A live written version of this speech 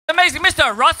amazing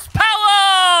Mr. Russ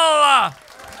Powell!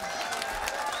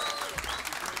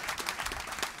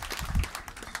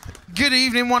 Good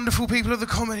evening, wonderful people of the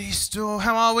Comedy Store.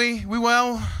 How are we? We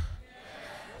well?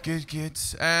 Good, good.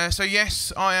 So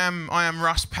yes, I am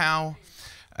Russ Powell.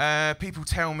 People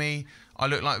tell me I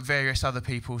look like various other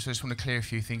people, so I just want to clear a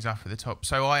few things up at the top.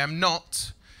 So I am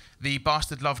not the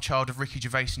bastard love child of Ricky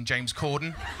Gervais and James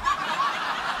Corden.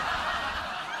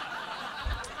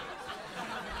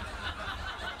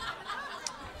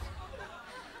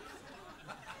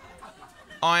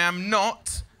 I am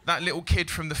not that little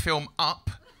kid from the film Up.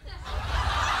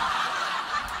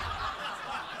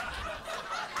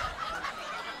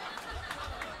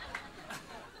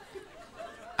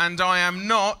 And I am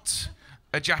not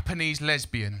a Japanese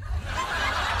lesbian.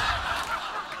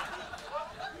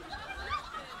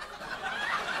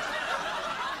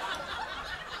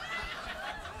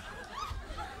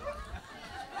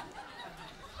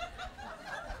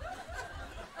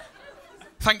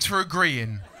 Thanks for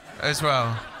agreeing as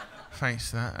well. Thanks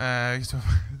for that. I just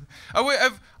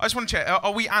want to check,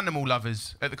 are we animal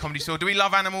lovers at the Comedy Store? Do we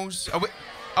love animals?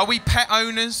 Are we pet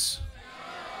owners?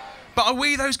 But are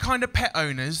we those kind of pet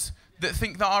owners that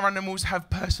think that our animals have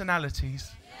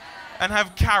personalities and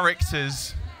have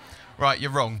characters? Right,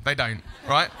 you're wrong. They don't,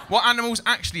 right? What animals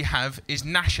actually have is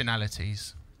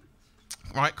nationalities,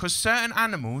 right? Because certain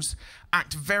animals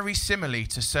act very similarly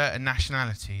to certain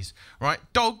nationalities, right?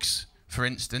 Dogs, for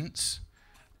instance,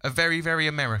 are very, very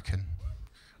American.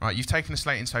 Right, you've taken a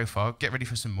slate in so far. Get ready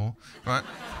for some more, right?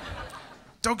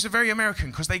 Dogs are very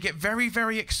American because they get very,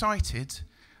 very excited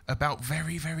about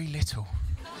very, very little.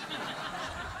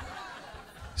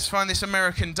 Let's find this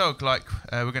American dog, like,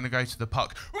 we're going to go to the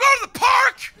park. We're going to the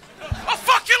park! I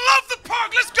fucking love the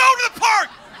park! Let's go to the park!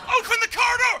 Open the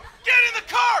car door! Get in the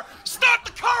car! Start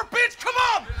the car, bitch! Come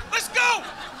on! Let's go!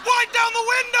 Wind down the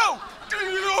window!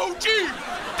 D-O-G!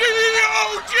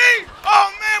 D-O-G!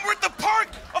 Oh, man, we're at the park!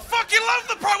 I fucking love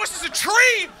the park! What's this, a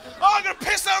tree? Oh, I'm going to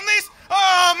piss on this!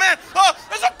 Oh, man! Oh,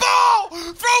 there's a ball!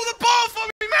 Throw the ball for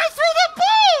me, man! Throw the ball!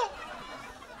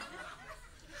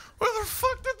 Where the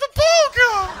fuck did the ball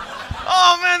go?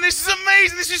 Oh, man, this is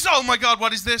amazing. This is... Oh, my God,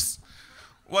 what is this?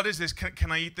 What is this?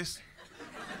 Can I eat this?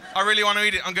 I really want to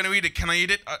eat it. I'm going to eat it. Can I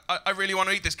eat it? I really want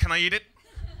to eat this. Can I eat it?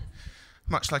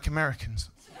 Much like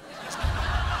Americans.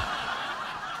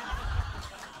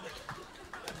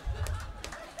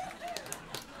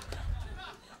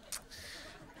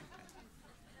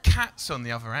 Cats, on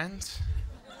the other hand,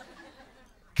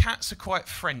 cats are quite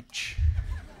French,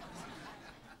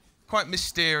 quite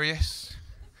mysterious,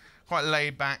 quite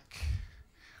laid back,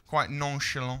 quite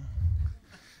nonchalant,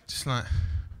 just like...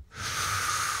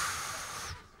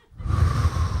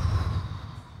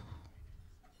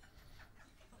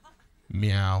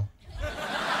 Meow.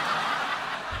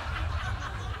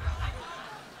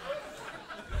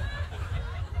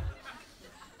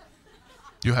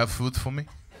 You have food for me?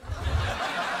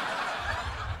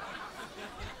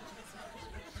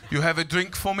 You have a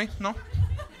drink for me? No?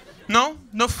 No?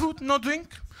 No food? No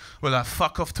drink? Well, I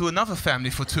fuck off to another family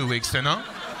for 2 weeks then, huh?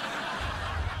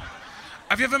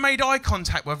 Have you ever made eye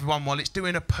contact with one while it's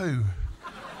doing a poo?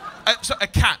 A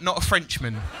cat, not a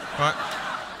Frenchman, right?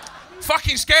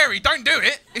 Fucking scary, don't do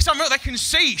it. It's something they can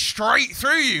see straight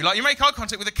through you. Like, you make eye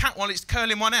contact with a cat while it's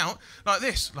curling one out, like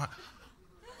this, like...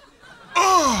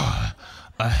 Oh,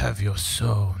 I have your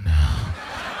soul now.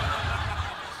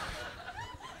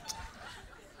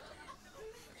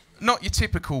 Not your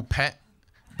typical pet,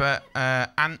 but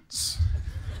ants.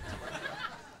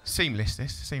 Seamless,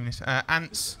 this, seamless.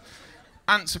 Ants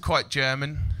are quite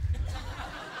German.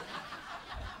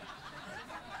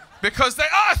 Because they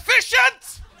are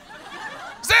efficient!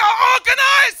 They are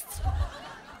organised!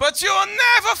 But you'll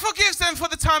never forgive them for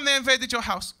the time they invaded your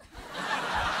house.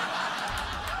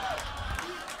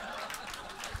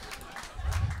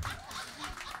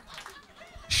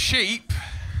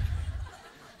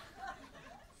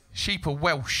 Sheep are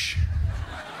Welsh.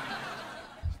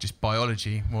 Just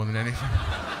biology more than anything.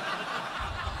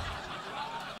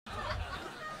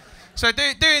 So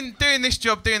doing this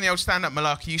job, doing the old stand-up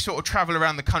malarkey, you sort of travel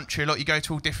around the country a lot. You go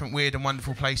to all different weird and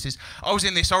wonderful places. I was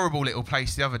in this horrible little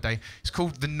place the other day. It's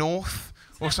called the North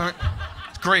or something.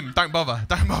 It's grim. Don't bother,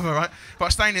 right? But I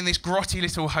was staying in this grotty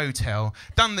little hotel.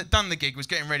 Done the gig. Was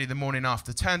getting ready the morning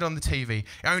after. Turned on the TV. It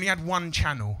only had one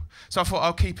channel, so I thought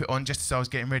I'll keep it on just as I was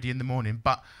getting ready in the morning.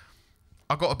 But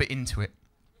I got a bit into it.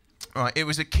 Right, it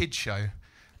was a kid show,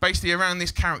 basically around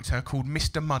this character called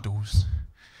Mr. Muddles.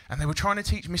 and they were trying to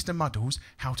teach Mr. Muddles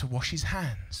how to wash his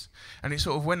hands. And it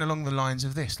sort of went along the lines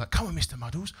of this, like, come on, Mr.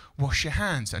 Muddles, wash your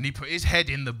hands. And he put his head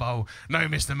in the bowl. No,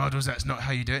 Mr. Muddles, that's not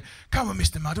how you do it. Come on,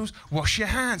 Mr. Muddles, wash your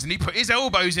hands. And he put his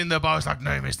elbows in the bowl. It's like,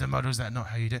 no, Mr. Muddles, that's not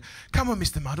how you do it. Come on,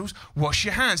 Mr. Muddles, wash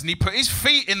your hands. And he put his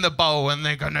feet in the bowl, and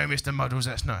they go, no, Mr. Muddles,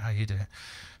 that's not how you do it.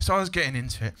 So I was getting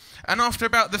into it. And after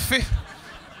about the 6th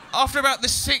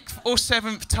or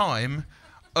 7th time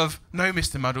of, no,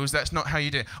 Mr. Muddles, that's not how you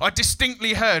do it, I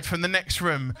distinctly heard from the next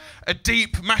room a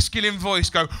deep masculine voice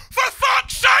go, for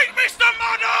fuck's sake, Mr.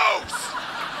 Muddles!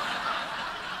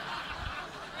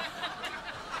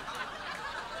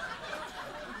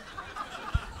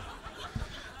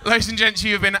 Ladies and gents,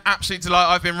 you have been an absolute delight.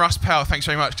 I've been Russ Powell. Thanks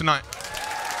very much. Good night.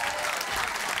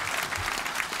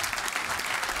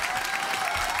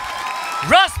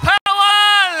 Russ Powell!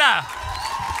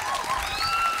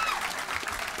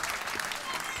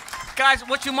 Guys,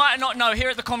 what you might not know, here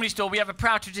at the Comedy Store, we have a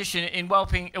proud tradition in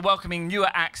welcoming newer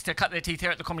acts to cut their teeth here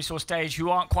at the Comedy Store stage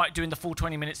who aren't quite doing the full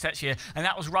 20-minute sets here. And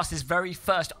that was Russ's very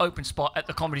first open spot at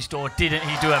the Comedy Store. Didn't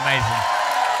he do amazing?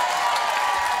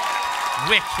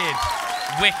 Wicked.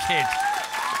 Wicked.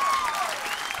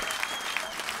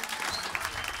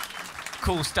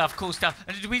 Cool stuff, cool stuff.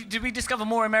 And did we discover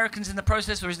more Americans in the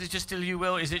process, or is it just still you,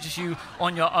 Will? Is it just you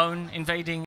on your own invading